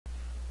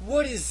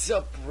What is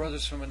up,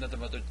 brothers from another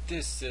mother?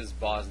 This is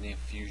Bosnian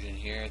Fusion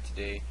here.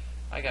 Today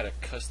I got a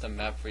custom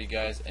map for you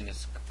guys, and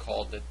it's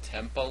called the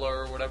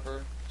Templar or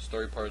whatever.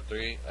 Story part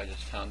 3. I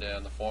just found it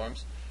on the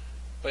forums.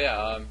 But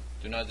yeah,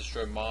 do not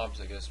destroy mobs.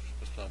 I guess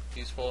we're supposed to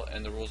be peaceful,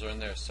 and the rules are in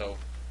there. So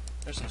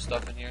there's some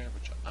stuff in here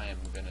which I am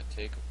gonna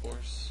take, of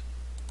course.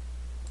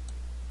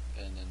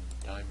 And then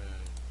diamond.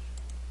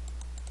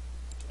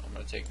 So I'm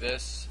gonna take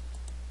this.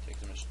 Take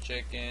some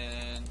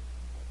chicken,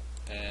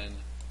 and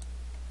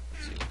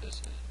let's see what this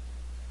is.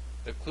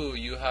 The clue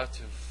you have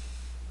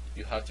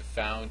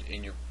found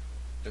in your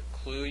in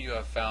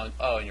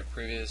your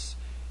previous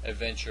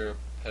adventure,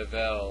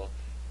 Pavel,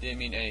 didn't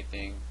mean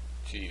anything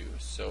to you.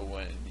 So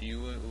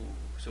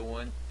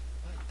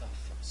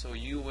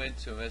you went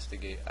to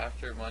investigate.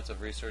 After months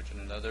of research,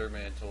 and another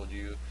man told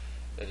you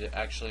that it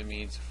actually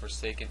means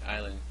Forsaken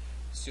Island.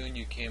 Soon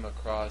you came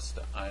across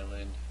the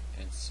island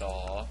and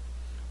saw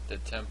the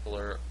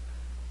Templar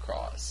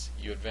cross.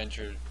 Your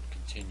adventure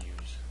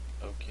continues.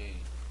 Okay.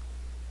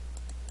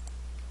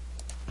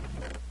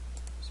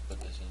 Let's put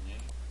this in here.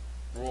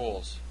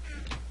 Rules.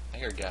 I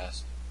hear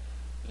gas.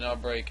 Do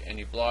not break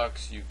any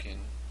blocks. You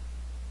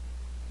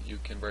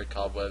can break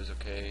cobwebs,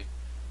 okay?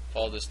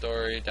 Follow the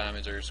story.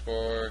 Diamonds are your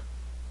score.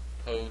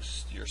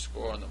 Post your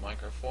score on the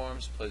micro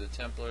forums. Play the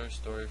Templar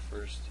story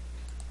first.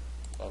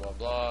 Blah blah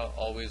blah.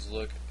 Always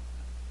look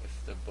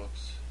if the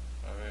books.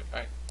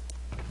 Alright.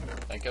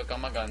 Thank you,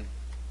 got my gun.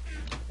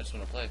 I just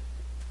want to play.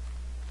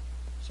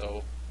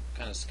 So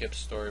kind of skip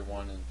story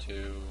 1 and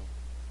 2.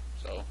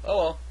 So, oh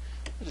well.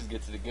 We'll just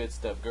get to the good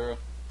stuff, girl.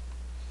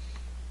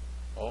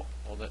 Oh,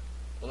 hold it.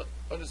 What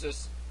is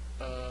this?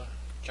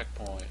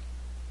 Checkpoint.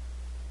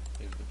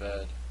 Leave the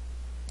bed.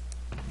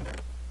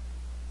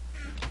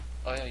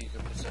 Oh yeah, you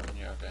can put stuff in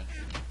here, okay.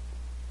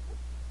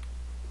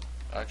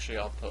 Actually,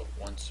 I'll put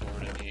one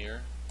sword in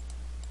here.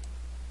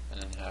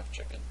 And then half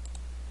chicken.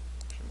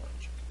 Actually, more than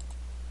chicken.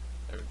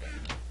 There we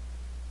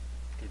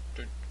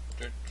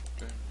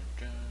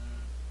go.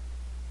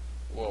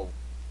 Whoa.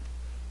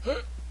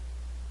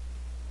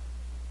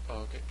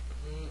 Okay.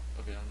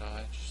 Okay, don't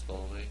die. Just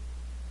slowly.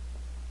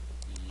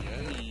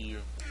 Yay.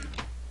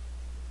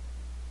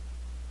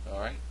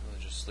 Alright, we'll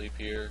just sleep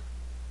here.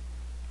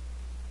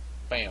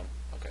 Bam.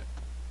 Okay.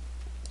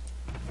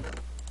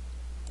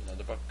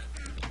 Another book.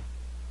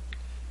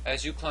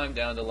 As you climb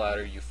down the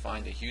ladder, you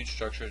find a huge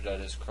structure that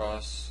is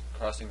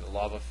crossing the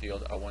lava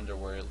field. I wonder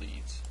where it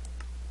leads.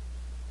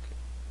 Okay.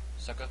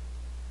 Sucker.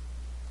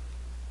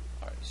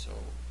 Alright, so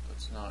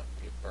let's not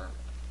get burnt.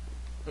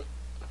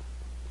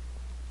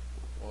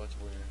 Oh, it's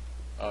weird.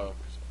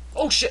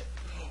 Oh shit!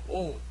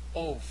 Oh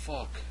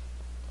fuck.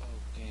 Oh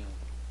damn.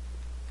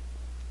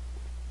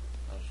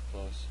 That was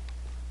close.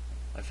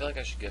 I feel like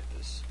I should get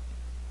this.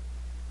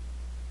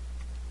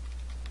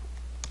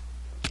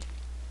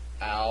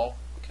 Ow.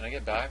 Can I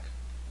get back?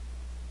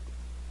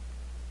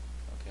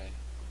 Okay.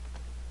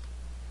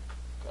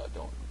 God,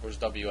 don't. Where's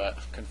W at?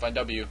 Couldn't find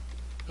W.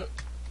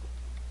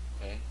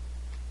 Okay.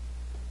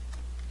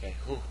 Okay,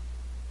 whew.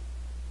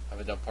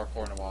 Haven't done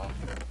parkour in a while.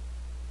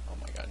 Oh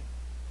my god.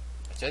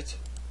 That's it?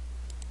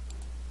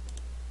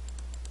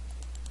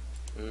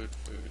 Food.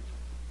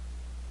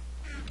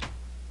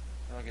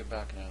 How do I get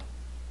back now?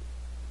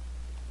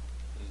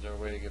 Is there a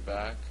way to get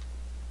back?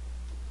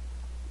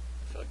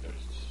 I feel like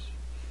there's...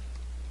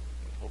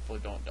 Hopefully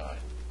don't die.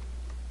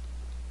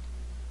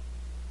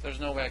 There's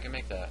no way I can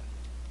make that.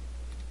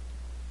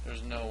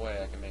 There's no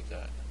way I can make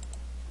that.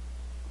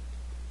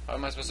 How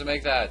am I supposed to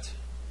make that?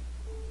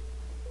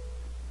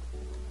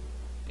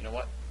 You know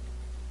what?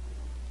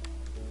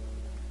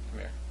 Come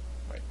here.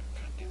 Wait.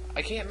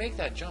 I can't make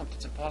that jump.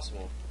 It's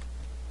impossible.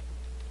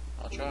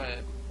 I'll try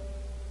it.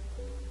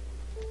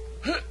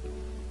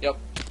 Yep.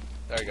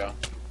 There you go.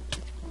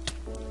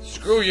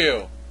 Screw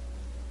you!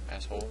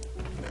 Asshole.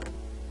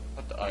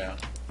 What the? Oh yeah.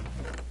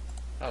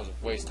 That was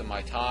a waste of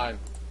my time.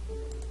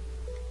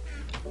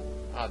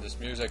 Ah, this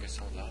music is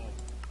so loud.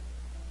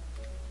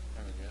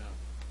 There we go.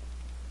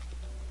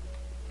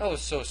 That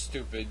was so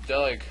stupid. That,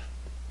 like,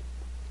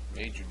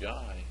 made you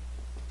die.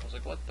 I was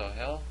like, what the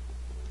hell?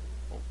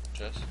 Oh,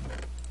 chest.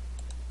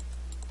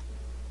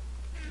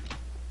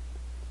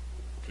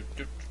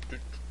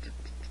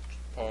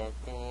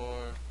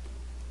 Parkour.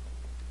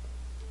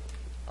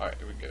 Alright,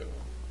 here we go.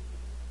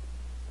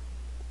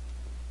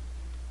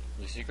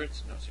 Any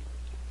secrets? No secrets.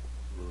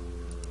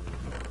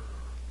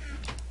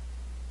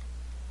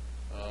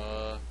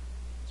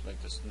 Let's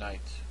make this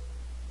night.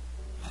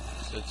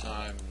 Sit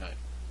time, night.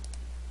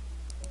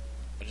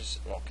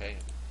 Okay.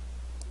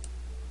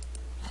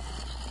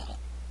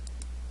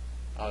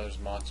 Oh, there's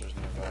monsters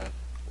nearby.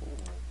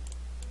 Ooh.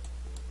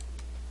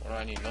 What do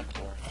I need milk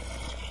for?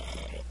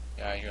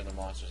 Yeah, I hear the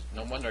monsters.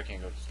 No wonder I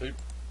can't go to sleep.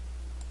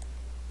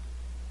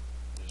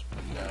 Just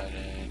put that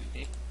in.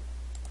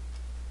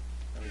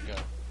 There we go.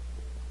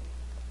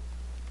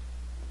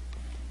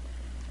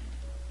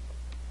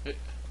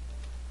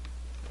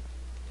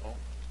 Oh.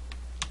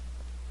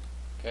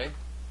 Okay.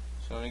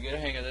 So I'm gonna get a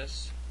hang of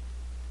this.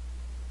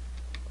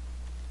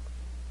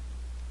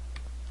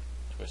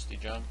 Twisty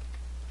jump.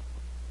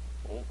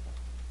 Oh.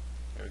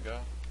 we go.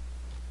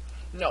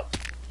 No!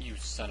 You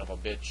son of a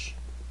bitch.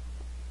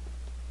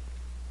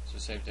 It's the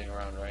same thing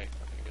around, right?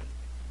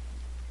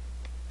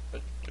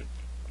 Okay,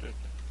 good.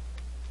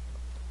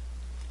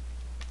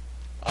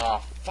 Ah,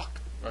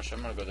 fuck! Rush,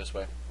 I'm gonna go this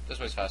way. This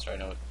way's faster, I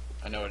know it.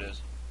 I know it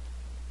is.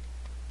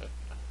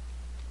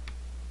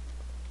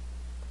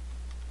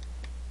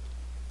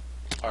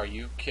 Are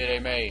you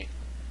kidding me?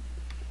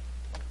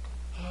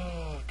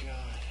 Oh,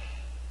 God.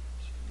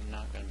 It's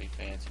not gonna be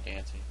fancy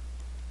dancy.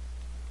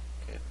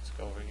 Okay, let's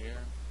go over here.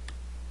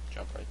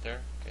 Jump right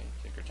there. Okay,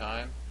 take your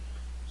time.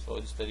 Slow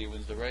and steady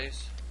wins the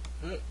race.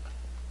 Okay,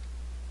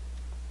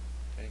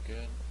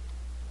 good.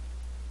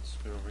 Let's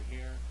scoot over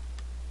here.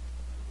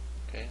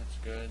 Okay, that's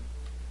good.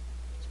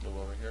 Let's move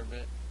over here a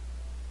bit.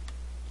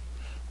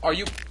 Are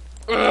you...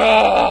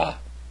 Ugh!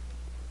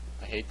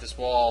 I hate this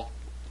wall.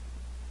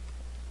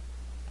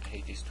 I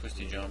hate these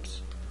twisty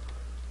jumps.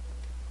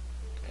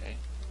 Okay.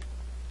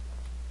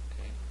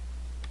 Okay.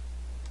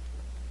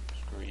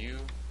 Screw you.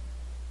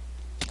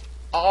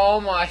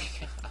 Oh my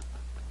god.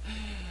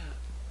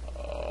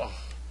 Oh.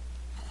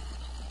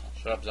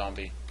 Shut up,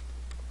 zombie.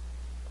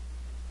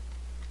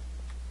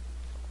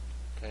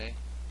 Okay.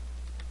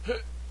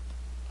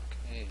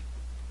 Okay.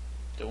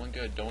 Doing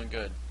good, doing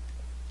good.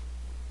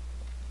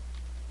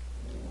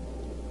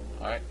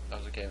 Alright, that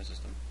was a caving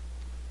system.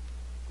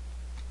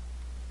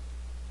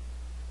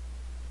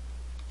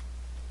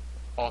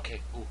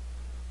 Okay, ooh.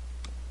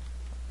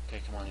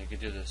 Okay, come on, you can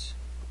do this.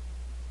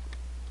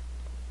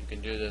 You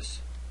can do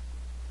this.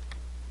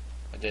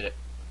 I did it.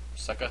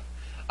 Sucker.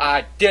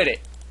 I did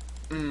it!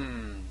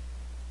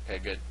 Okay,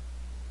 good.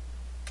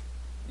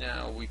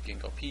 Now we can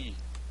go pee.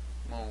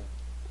 Come on.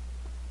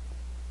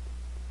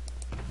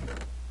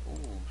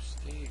 Ooh,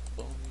 steak,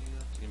 bone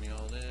meal, give me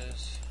all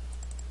this.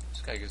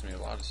 This guy gives me a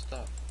lot of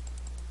stuff.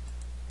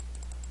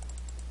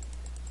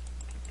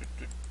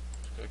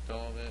 Collect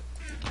all of it.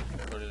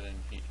 Put it in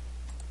heat.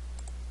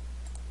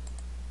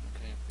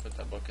 Okay, put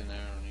that book in there.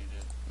 I don't need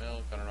it.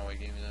 Milk, I don't know why he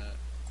gave me that.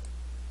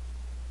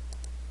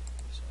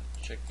 So,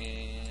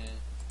 chicken.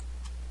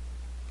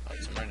 I'll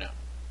eat some right now.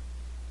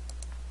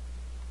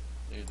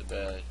 Leave the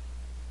bed.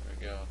 There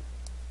we go.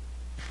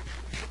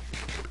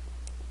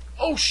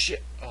 Oh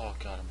shit! Oh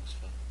god, I almost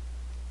fell.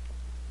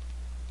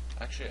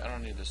 Actually, I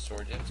don't need this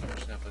sword yet, so I'm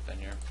just gonna put that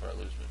in here before I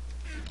lose it.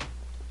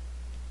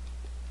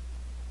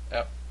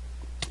 Yep.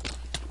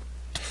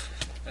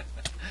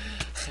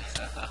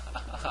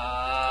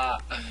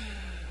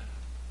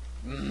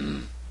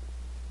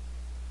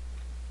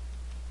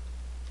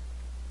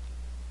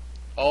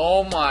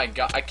 Oh my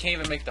god, I can't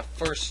even make the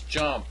first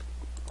jump.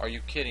 Are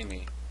you kidding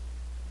me?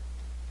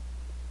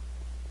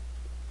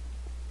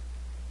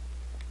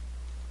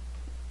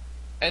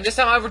 And this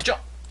time I ever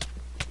jump.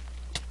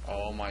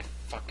 Oh my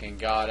fucking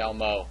god,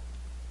 Elmo.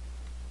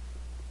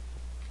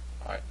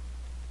 Alright.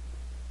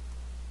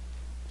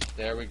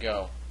 There we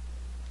go.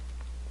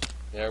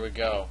 There we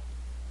go.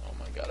 Oh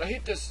my god, I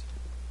hate this.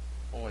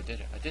 Oh, I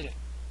did it. I did it.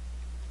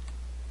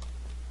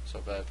 So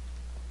bad.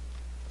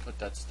 Put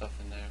that stuff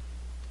in there.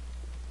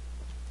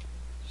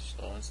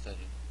 Slow and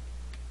steady.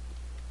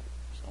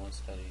 Slow and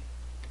steady.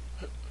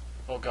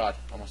 Oh god,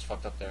 almost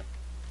fucked up there.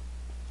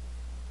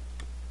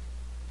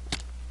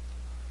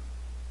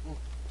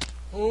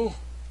 Ooh.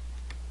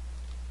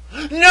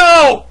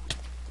 No!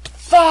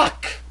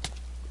 Fuck!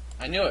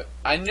 I knew it.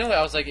 I knew it.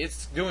 I was like,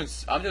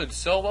 I'm doing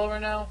so well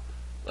right now.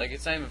 Like,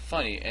 it's not even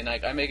funny. And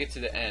like, I make it to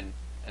the end,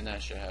 and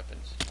that shit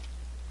happens.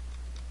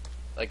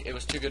 Like, it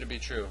was too good to be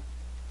true.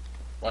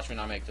 Watch me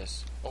not make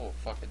this. Oh,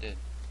 fuck, I did.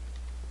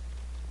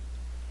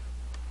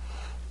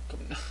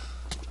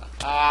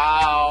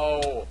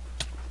 Ow!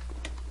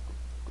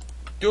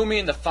 Do me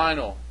in the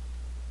final.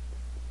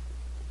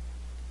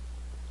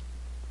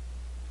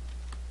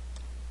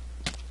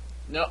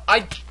 No,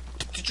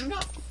 did you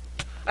not?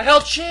 I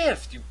held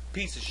shift, you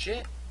piece of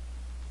shit.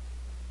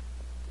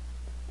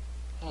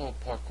 Oh,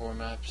 parkour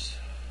maps.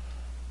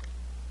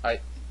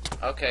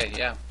 Okay,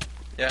 yeah.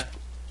 Yeah,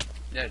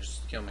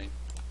 just kill me.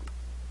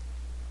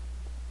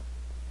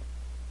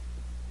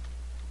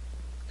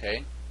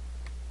 Okay.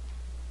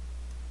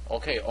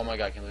 Okay, oh my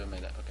god, I can't believe I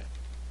made that. Okay.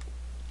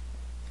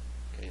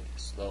 Okay,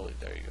 slowly,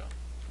 there you go.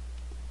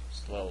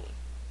 Slowly.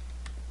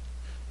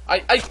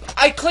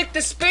 I clicked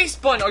the space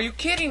button. Are you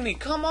kidding me?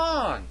 Come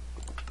on.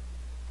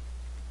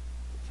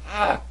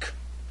 Fuck.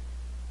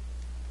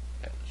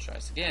 Okay, let's try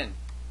this again.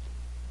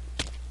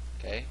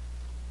 Okay.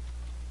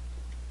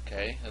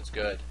 Okay, that's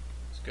good.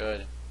 That's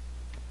good.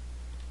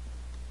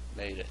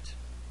 Made it.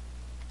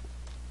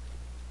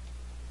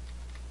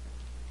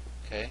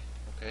 Okay,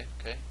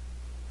 okay.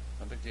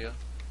 No big deal.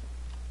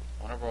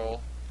 On a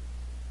roll.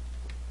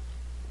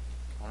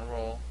 On a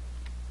roll.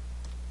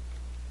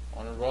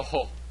 On a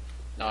roll.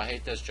 No, I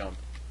hate this jump.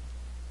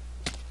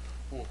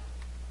 Ooh.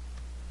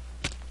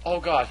 Oh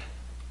god.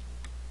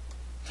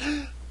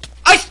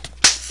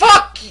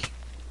 Fuck!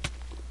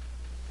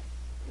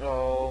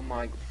 Oh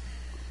my.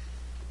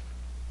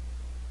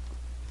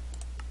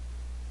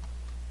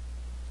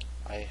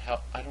 I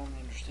don't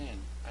understand.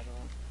 I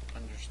don't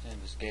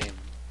understand this game.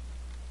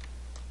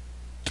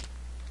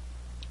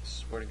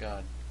 swear to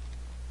God.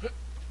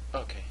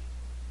 Okay.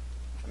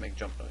 If I make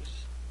jump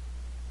noise.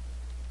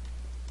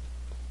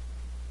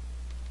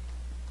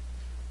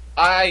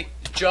 I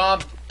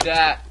jumped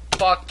that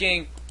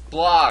fucking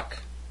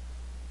block.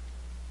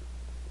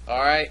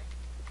 Alright.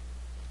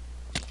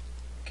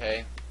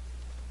 Okay.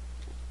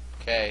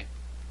 Okay.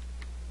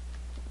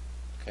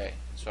 Okay.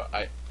 So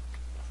I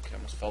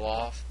almost fell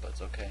off, but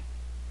it's okay.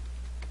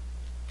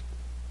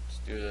 Let's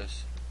do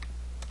this.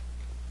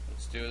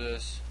 Let's do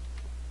this.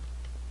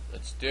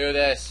 Let's do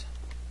this.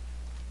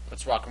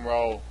 Let's rock and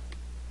roll.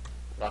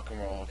 Rock and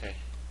roll, okay.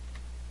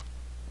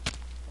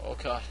 Oh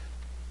god.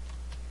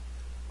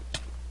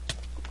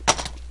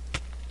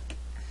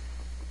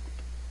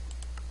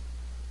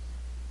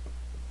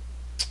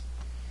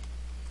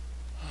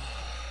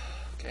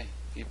 Okay,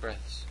 deep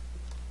breaths.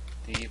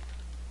 Deep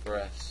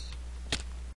breaths.